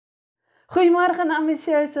Goedemorgen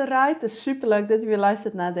ambitieuze ruiter. Superleuk dat u weer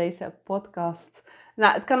luistert naar deze podcast.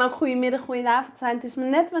 Nou, het kan ook goedemiddag, goedenavond zijn. Het is maar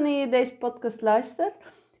net wanneer je deze podcast luistert.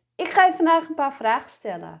 Ik ga je vandaag een paar vragen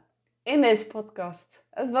stellen in deze podcast.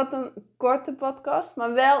 Het wordt een korte podcast,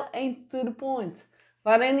 maar wel één to the point.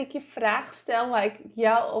 Waarin ik je vragen stel waar ik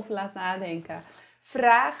jou over laat nadenken.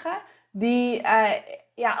 Vragen die,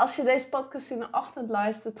 als je deze podcast in de ochtend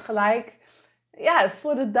luistert, gelijk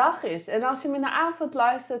voor de dag is. En als je hem in de avond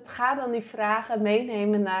luistert, ga dan die vragen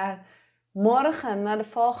meenemen naar morgen, naar de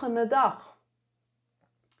volgende dag.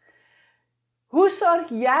 Hoe zorg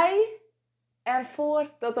jij ervoor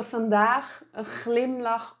dat er vandaag een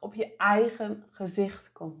glimlach op je eigen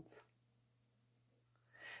gezicht komt?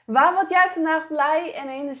 Waar word jij vandaag blij en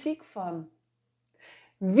energiek van?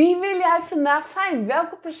 Wie wil jij vandaag zijn?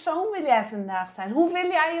 Welke persoon wil jij vandaag zijn? Hoe wil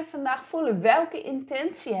jij je vandaag voelen? Welke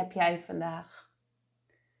intentie heb jij vandaag?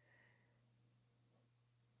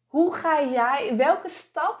 Welke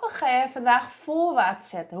stappen ga jij vandaag voorwaarts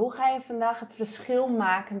zetten? Hoe ga je vandaag het verschil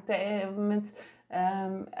maken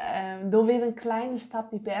door weer een kleine stap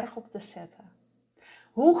die berg op te zetten?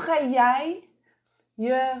 Hoe ga jij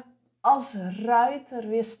je als ruiter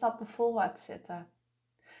weer stappen voorwaarts zetten?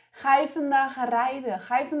 Ga je vandaag rijden?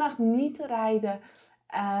 Ga je vandaag niet rijden?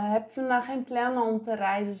 Heb je vandaag geen plannen om te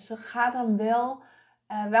rijden? Dus ga dan wel,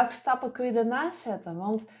 welke stappen kun je daarnaast zetten?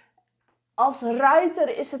 Want als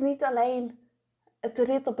ruiter is het niet alleen het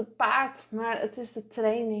rit op het paard, maar het is de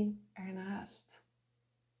training ernaast.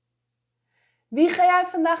 Wie ga jij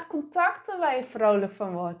vandaag contacten waar je vrolijk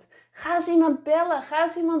van wordt? Ga eens iemand bellen, ga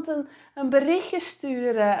eens iemand een berichtje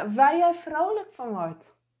sturen waar jij vrolijk van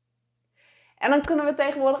wordt. En dan kunnen we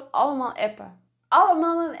tegenwoordig allemaal appen.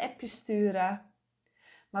 Allemaal een appje sturen.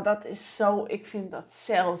 Maar dat is zo, ik vind dat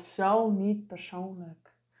zelf zo niet persoonlijk.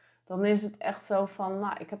 Dan is het echt zo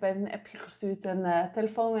van, ik heb even een appje gestuurd en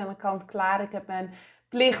telefoon weer aan de kant klaar. Ik heb mijn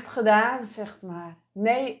plicht gedaan, zeg maar.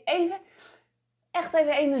 Nee, echt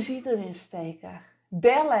even energie erin steken.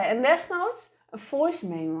 Bellen en desnoods een voice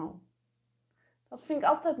memo. Dat vind ik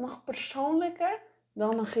altijd nog persoonlijker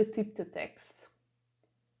dan een getypte tekst.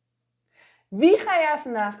 Wie ga jij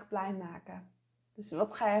vandaag blij maken? Dus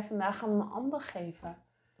wat ga jij vandaag aan een ander geven?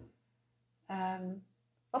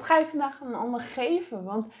 Wat ga je vandaag aan een ander geven?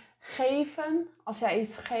 Want geven, als jij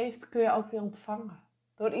iets geeft, kun je ook weer ontvangen.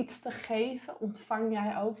 Door iets te geven, ontvang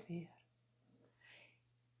jij ook weer.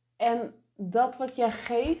 En dat wat jij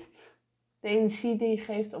geeft, de energie die je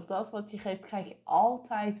geeft, of dat wat je geeft, krijg je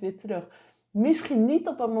altijd weer terug. Misschien niet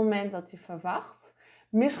op het moment dat je verwacht.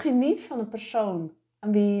 Misschien niet van een persoon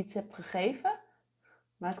aan wie je iets hebt gegeven.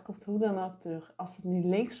 Maar het komt hoe dan ook terug. Als het niet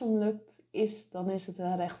linksom lukt, dan is het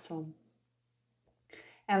wel rechtsom.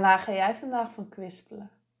 En waar ga jij vandaag van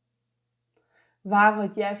kwispelen? Waar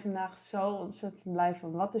word jij vandaag zo ontzettend blij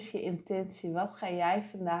van? Wat is je intentie? Wat ga jij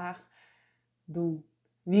vandaag doen?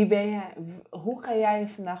 Wie ben jij? Hoe ga jij je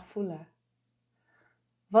vandaag voelen?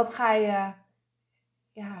 Wat ga je...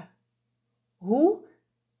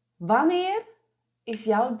 Wanneer is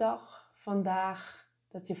jouw dag vandaag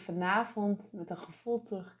dat je vanavond met een gevoel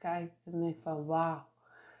terugkijkt en denkt van wauw,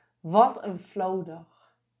 wat een flowdag.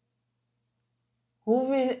 Hoe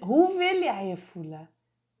wil jij je voelen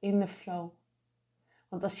in de flow?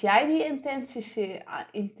 Want als jij die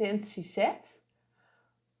intentie zet,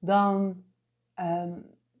 dan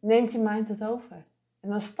neemt je mind het over. En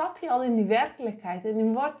dan stap je al in die werkelijkheid.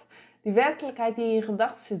 En die werkelijkheid die in je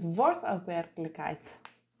gedachten zit, wordt ook werkelijkheid.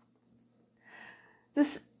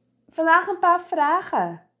 Dus vandaag een paar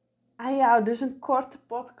vragen aan jou. Dus een korte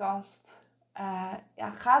podcast.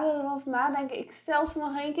 Ga erover nadenken. Ik stel ze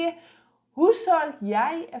nog een keer. Hoe zorg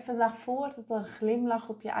jij er vandaag voor dat er een glimlach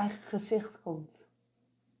op je eigen gezicht komt?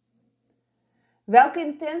 Welke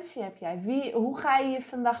intentie heb jij? Hoe ga je je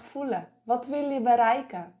vandaag voelen? Wat wil je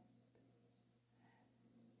bereiken?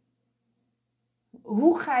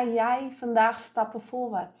 Hoe ga jij vandaag stappen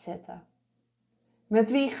voorwaarts zetten? Met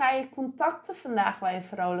wie ga je contacten vandaag waar je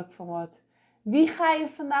vrolijk van wordt? Wie ga je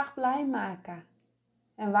vandaag blij maken?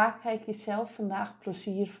 En waar krijg je zelf vandaag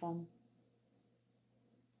plezier van?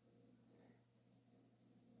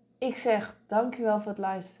 Ik zeg dankjewel voor het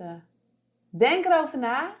luisteren. Denk erover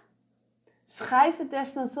na. Schrijf het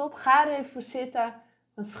desnoods op. Ga er even voor zitten.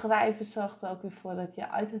 Want schrijven zorgt er ook weer voor dat je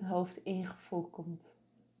uit het hoofd in je gevoel komt.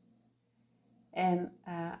 En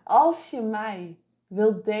als je mij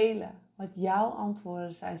wilt delen wat jouw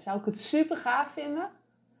antwoorden zijn, zou ik het super gaaf vinden.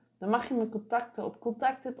 Dan mag je me contacten op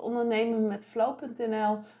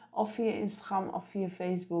contact@ondernemenmetflow.nl of via Instagram of via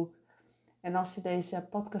Facebook. En als je deze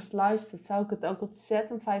podcast luistert, zou ik het ook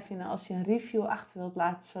ontzettend fijn vinden als je een review achter wilt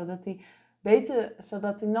laten, zodat die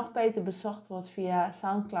zodat hij nog beter bezocht wordt via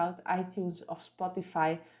Soundcloud, iTunes of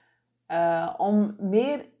Spotify. Om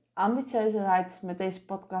meer ambitieuze riders met deze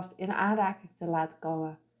podcast in aanraking te laten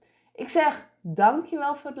komen. Ik zeg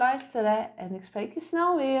dankjewel voor het luisteren en ik spreek je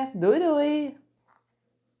snel weer. Doei doei!